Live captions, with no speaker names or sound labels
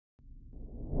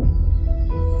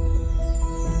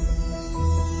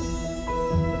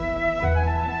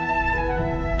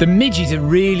The midges are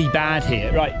really bad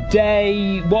here. Right,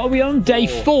 what are we on? Day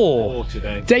 4.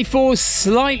 Today. Day 4 is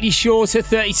slightly shorter,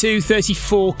 32,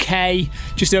 34k,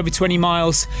 just over 20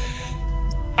 miles.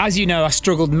 As you know, I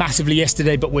struggled massively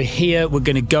yesterday, but we're here, we're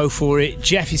gonna go for it.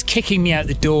 Jeff is kicking me out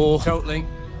the door. Totally.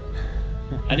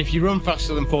 And if you run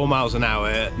faster than 4 miles an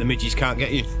hour, the midges can't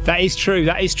get you. That is true,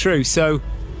 that is true. So,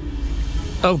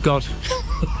 oh God.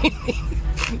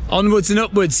 Onwards and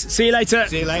upwards. See you later.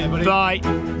 See you later, buddy. Bye.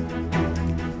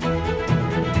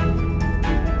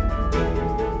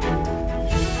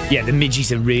 Yeah, the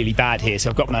midges are really bad here. So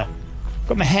I've got my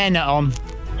hairnet on.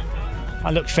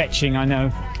 I look fetching, I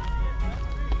know.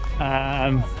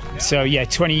 So yeah,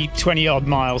 20 odd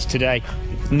miles today.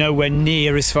 Nowhere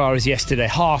near as far as yesterday.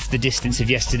 Half the distance of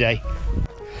yesterday.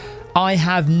 I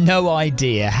have no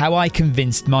idea how I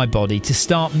convinced my body to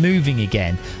start moving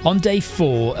again on day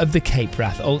 4 of the Cape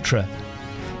Wrath Ultra.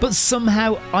 But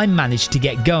somehow I managed to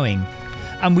get going,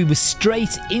 and we were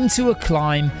straight into a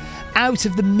climb out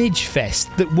of the midge fest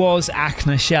that was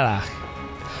Achnasealach.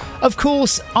 Of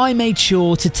course, I made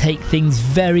sure to take things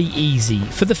very easy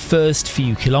for the first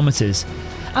few kilometres,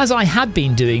 as I had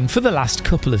been doing for the last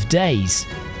couple of days.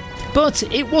 But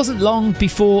it wasn't long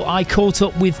before I caught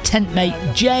up with tent mate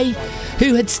Jay,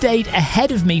 who had stayed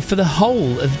ahead of me for the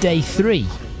whole of day 3.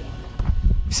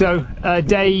 So,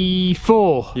 day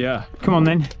 4. Yeah. Come on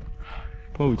then.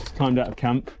 Well, we just climbed out of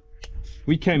camp.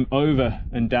 We came over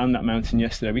and down that mountain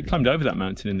yesterday. We climbed over that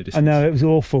mountain in the distance. I know, it was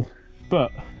awful.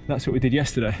 But that's what we did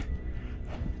yesterday.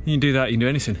 You can do that, you can do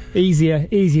anything. Easier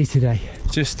today.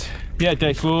 Just, yeah,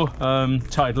 day 4,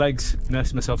 tired legs,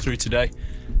 nursed myself through today.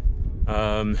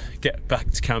 Get back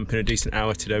to camp in a decent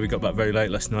hour today. We got back very late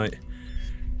last night.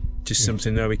 Just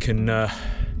something that we can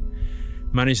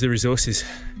manage the resources,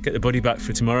 get the body back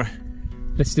for tomorrow.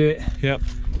 Let's do it. Yep.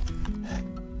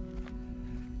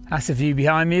 That's the view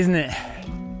behind me, isn't it?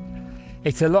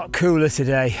 It's a lot cooler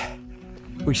today,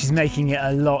 which is making it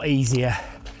a lot easier.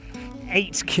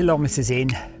 8 kilometres in,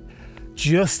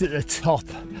 just at the top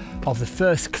of the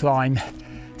first climb.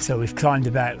 So we've climbed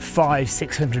about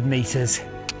 500-600 metres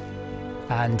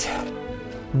and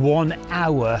 1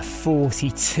 hour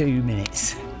 42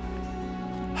 minutes.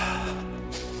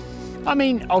 I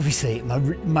mean, obviously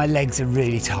my legs are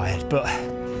really tired, but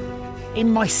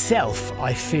in myself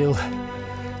I feel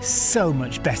so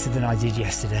much better than I did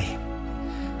yesterday.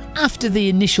 After the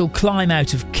initial climb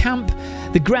out of camp,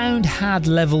 the ground had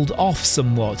levelled off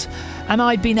somewhat, and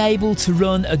I'd been able to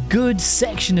run a good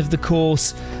section of the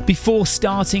course before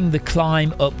starting the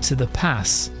climb up to the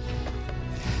pass.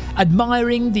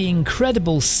 Admiring the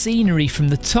incredible scenery from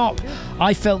the top,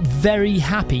 I felt very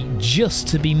happy just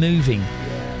to be moving,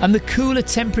 and the cooler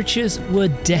temperatures were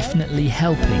definitely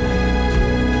helping.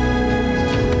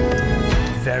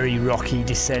 Very rocky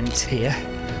descent here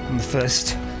on the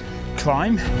first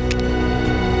climb.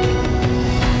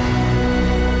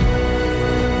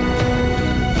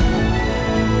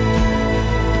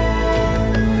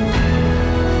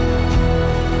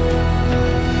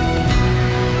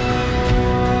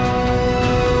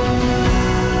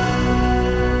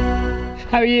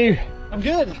 How are you? I'm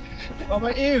good. What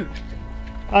about you?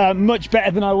 Much better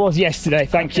than I was yesterday,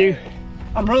 thank you.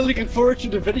 I'm really looking forward to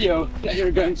the video that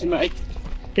you're going to make.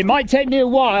 It might take me a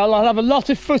while, I'll have a lot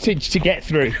of footage to get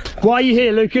through. Why are you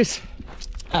here, Lucas?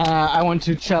 I want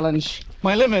to challenge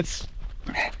my limits.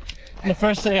 On the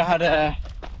first day I had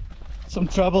some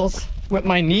troubles with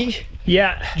my knee.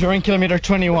 Yeah. During kilometer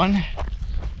 21.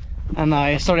 And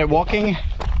I started walking.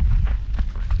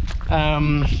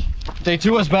 Day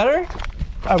 2 was better.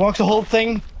 I walked the whole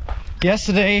thing.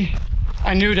 Yesterday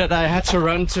I knew that I had to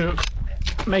run to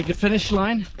make the finish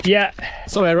line. Yeah.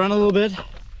 So I ran a little bit.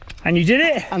 And you did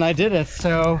it? And I did it,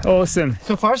 so... Awesome.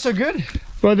 So far so good.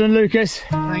 Well done, Lucas.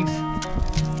 Thanks.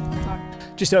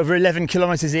 Just over 11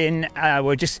 kilometres in,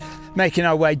 we're just making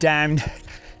our way down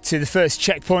to the first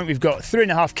checkpoint. We've got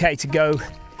 3.5k to go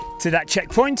to that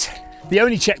checkpoint. The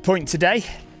only checkpoint today.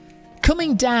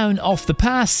 Coming down off the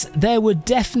pass, there were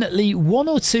definitely 1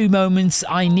 or 2 moments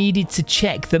I needed to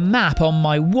check the map on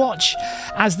my watch,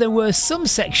 as there were some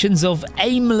sections of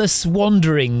aimless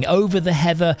wandering over the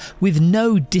heather with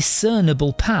no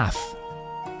discernible path.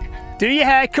 Do your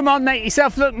hair, come on, make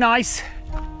yourself look nice.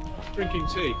 Drinking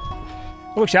tea.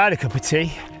 I wish I had a cup of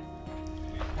tea.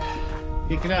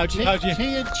 You can have tea and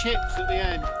chips at the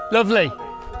end. Lovely.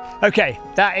 Okay,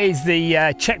 that is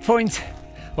the checkpoint.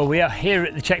 Well, we are here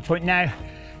at the checkpoint now.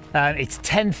 It's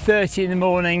 10:30 in the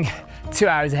morning, 2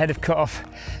 hours ahead of cut-off,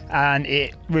 and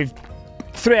we've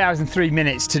 3 hours and 3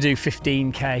 minutes to do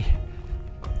 15k.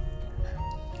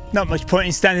 Not much point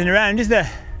in standing around, is there?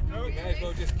 No, may as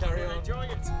well just carry on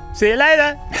enjoying it. See you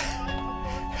later.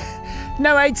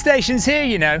 No aid stations here,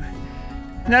 you know.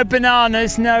 No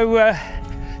bananas, no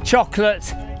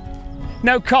chocolate,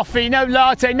 no coffee, no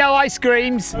latte, no ice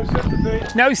creams. No sympathy.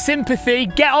 No sympathy.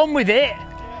 Get on with it.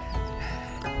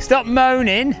 Stop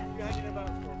moaning.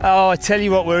 Oh, I tell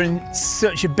you what, we're in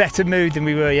such a better mood than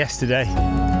we were yesterday.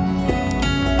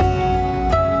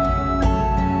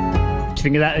 What do you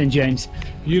think of that then, James?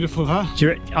 Beautiful, huh?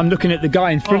 I'm looking at the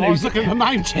guy in front. I was looking at the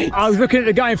mountains. I was looking at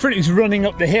the guy in front who's running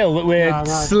up the hill that we're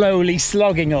slowly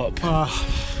slogging up. How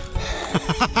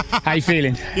you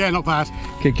feeling? Yeah, not bad.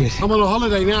 Good, good. I'm on a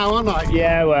holiday now, aren't I?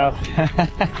 Yeah, well.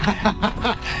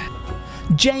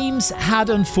 James had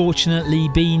unfortunately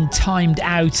been timed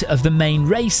out of the main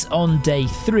race on day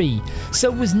 3,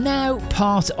 so was now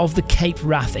part of the Cape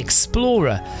Wrath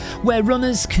Explorer, where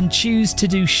runners can choose to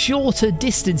do shorter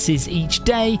distances each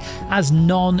day as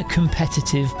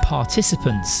non-competitive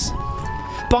participants.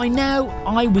 By now,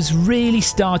 I was really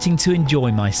starting to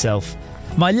enjoy myself.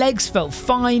 My legs felt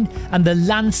fine and the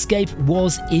landscape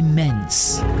was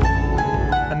immense.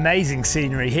 Amazing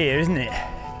scenery here, isn't it?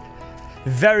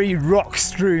 Very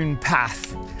rock-strewn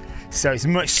path, so it's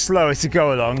much slower to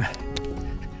go along.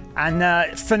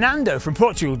 And Fernando from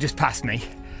Portugal just passed me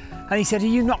and he said, "Are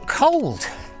you not cold?"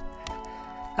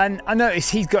 And I noticed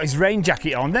he's got his rain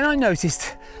jacket on. Then I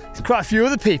noticed there's quite a few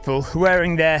other people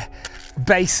wearing their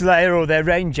base layer or their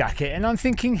rain jacket, and I'm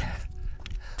thinking,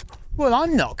 well,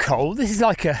 I'm not cold. This is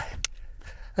like a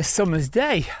summer's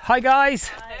day. Hi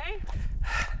guys.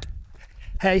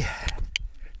 Hey.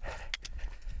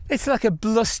 It's like a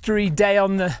blustery day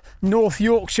on the North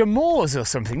Yorkshire moors or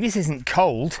something. This isn't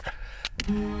cold.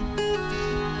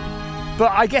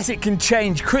 But I guess it can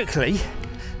change quickly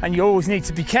and you always need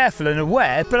to be careful and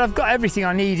aware, but I've got everything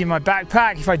I need in my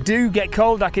backpack. If I do get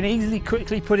cold, I can easily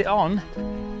quickly put it on.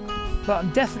 But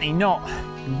I'm definitely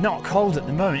not cold at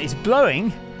the moment. It's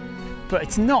blowing, but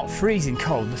it's not freezing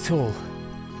cold at all.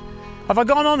 Have I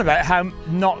gone on about how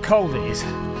not cold it is?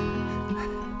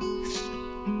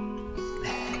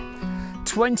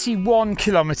 21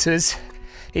 kilometres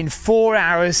in 4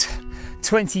 hours,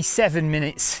 27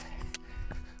 minutes.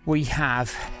 We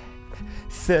have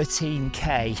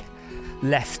 13k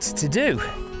left to do,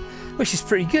 which is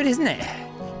pretty good, isn't it?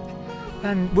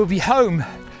 And we'll be home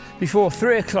before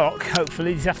 3 o'clock,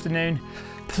 hopefully this afternoon.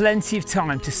 Plenty of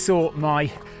time to sort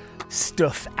my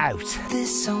stuff out.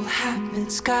 This old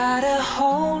habit's got a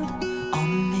hold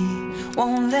on me,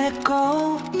 won't let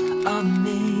go of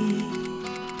me.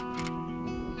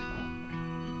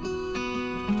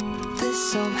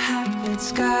 This old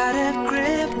habit's got a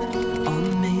grip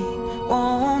on me,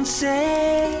 won't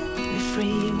set me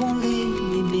free, won't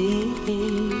leave me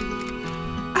be.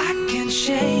 I can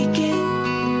shake it,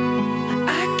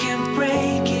 I can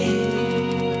break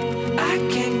it, I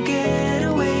can get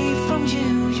away from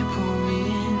you, you pull me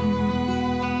in.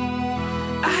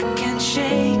 I can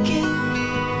shake it,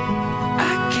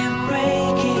 I can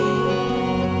break it,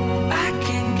 I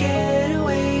can get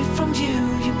away from you,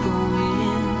 you pull me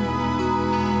in.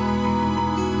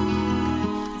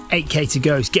 8k to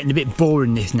go. It's getting a bit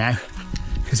boring this now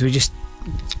because we're just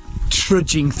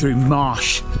trudging through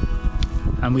marsh,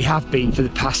 and we have been for the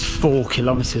past 4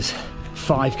 kilometres,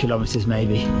 5 kilometres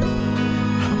maybe,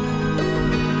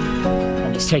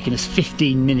 and it's taken us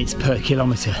 15 minutes per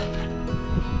kilometre,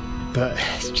 but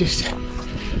it's just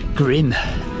grim.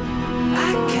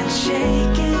 I can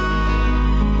shake it,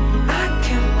 I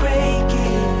can break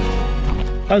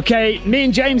it. Okay, me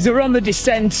and James are on the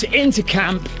descent into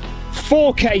camp.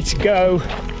 4k to go,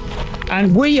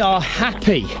 and we are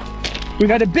happy. We've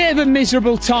had a bit of a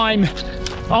miserable time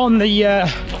on the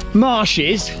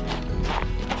marshes.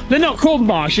 They're not called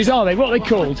marshes, are they? What are they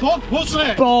called? Bog, wasn't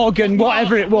it? Bog and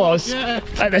whatever it was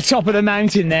at the top of the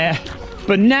mountain there.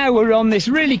 But now we're on this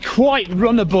really quite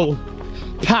runnable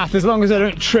path, as long as I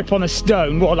don't trip on a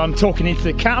stone while I'm talking into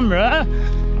the camera.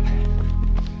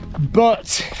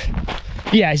 But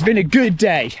yeah, it's been a good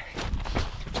day.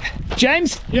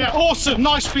 James? Yeah, awesome.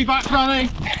 Nice to be back running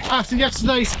after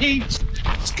yesterday's heat.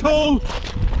 It's cool.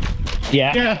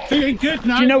 Yeah, feeling good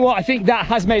now. Do you know what? I think that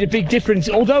has made a big difference.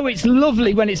 Although it's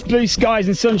lovely when it's blue skies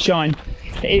and sunshine,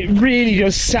 it really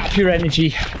does sap your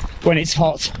energy when it's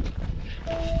hot.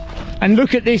 And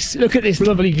look at this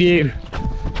lovely view.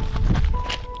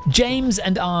 James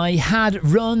and I had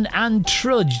run and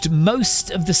trudged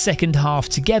most of the second half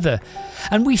together,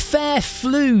 and we fair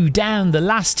flew down the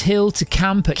last hill to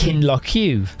camp at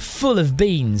Kinlochew, full of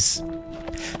beans.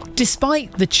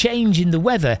 Despite the change in the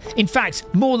weather, in fact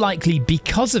more likely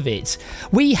because of it,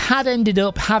 we had ended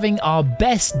up having our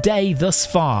best day thus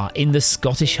far in the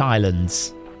Scottish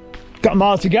Highlands. Got a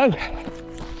mile to go.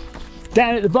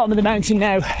 Down at the bottom of the mountain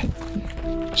now.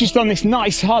 just on this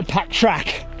nice hard packed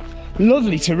track.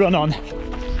 Lovely to run on.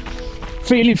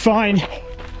 Feeling fine.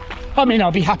 I mean,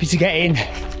 I'll be happy to get in,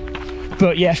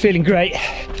 but yeah, feeling great.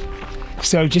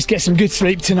 So just get some good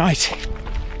sleep tonight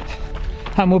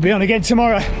and we'll be on again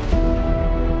tomorrow.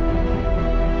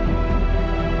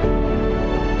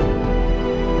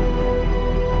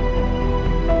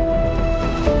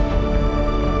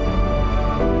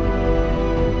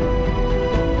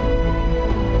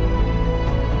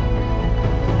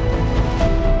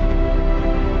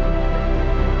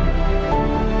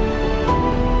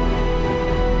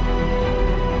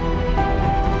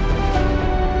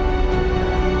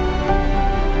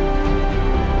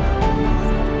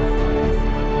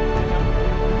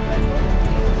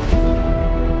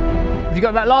 You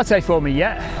got that latte for me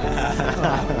yet?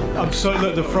 I'm sorry,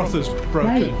 look, the frother's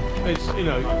broken. Right. It's, you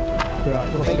know. Right,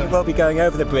 I think we'll be going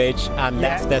over the bridge and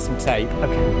next there's some tape.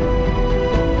 Okay.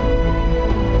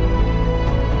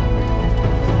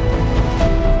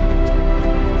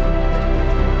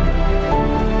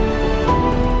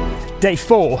 Day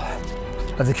 4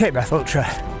 of the Cape Wrath Ultra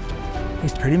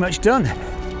is pretty much done.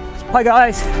 Hi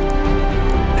guys!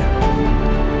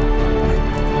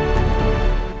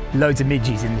 Loads of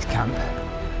midges in this camp,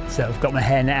 so I've got my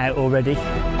hairnet out already.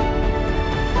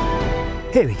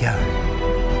 Here we go.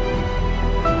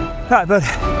 Right, bud.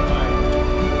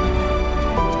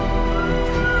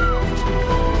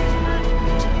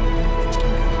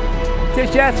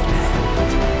 Cheers, Jeff.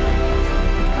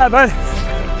 Hi, bud.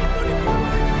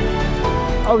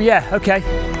 Oh yeah, okay.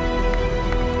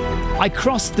 I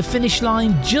crossed the finish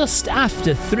line just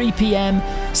after 3 p.m,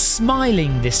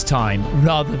 smiling this time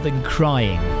rather than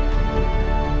crying.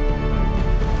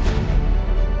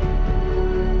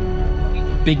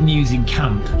 Big news in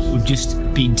camp. We've just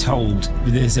been told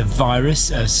there's a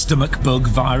virus, a stomach bug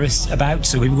virus about,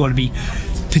 so we've got to be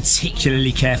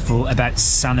particularly careful about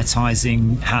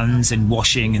sanitizing hands and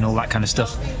washing and all that kind of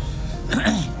stuff.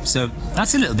 So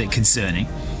that's a little bit concerning.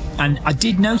 And I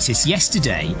did notice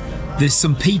yesterday there's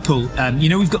some people, you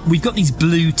know, we've got these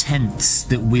blue tents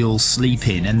that we all sleep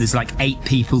in, and there's like 8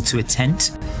 people to a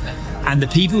tent. And the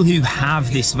people who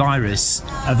have this virus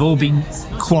have all been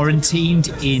quarantined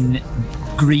in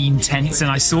green tents, and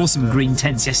I saw some green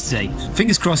tents yesterday.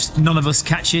 Fingers crossed none of us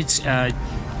catch it.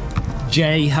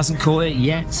 Jay hasn't caught it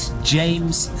yet.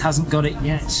 James hasn't got it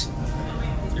yet.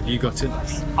 Have you got it?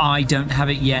 I don't have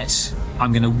it yet.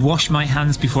 I'm going to wash my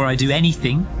hands before I do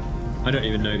anything. I don't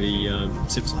even know the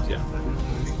symptoms yet.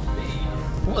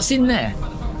 What's in there?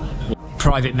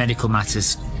 Private medical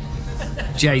matters.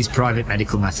 Jay's private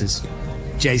medical matters.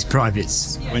 Jay's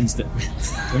privates.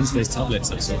 Wednesday's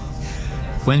tablets, I saw.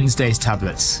 Wednesday's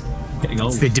tablets. Getting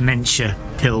old. It's the dementia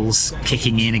pills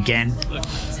kicking in again.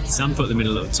 Sam put them in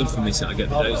a little tub for me so I get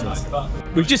the days right.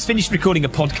 We've just finished recording a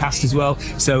podcast as well,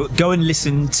 so go and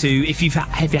listen to, if you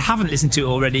haven't listened to it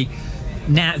already,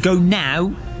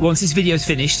 now, once this video's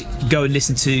finished, go and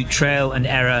listen to Trail and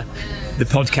Error, the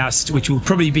podcast, which will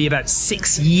probably be about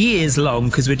 6 years long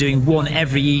because we're doing one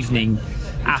every evening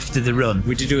after the run.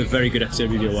 We did do a very good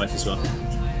episode with your wife as well.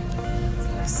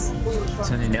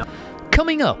 Turning it up.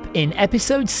 Coming up in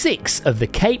episode 6 of the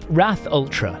Cape Wrath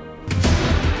Ultra.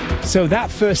 So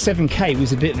that first 7k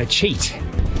was a bit of a cheat.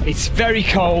 It's very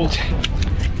cold,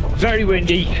 very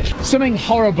windy. Something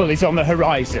horrible is on the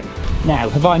horizon. Now,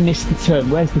 have I missed the turn?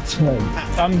 Where's the turn?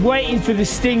 I'm waiting for the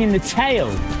sting in the tail.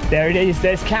 There it is,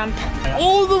 there's camp.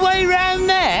 All the way round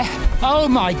there? Oh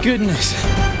my goodness.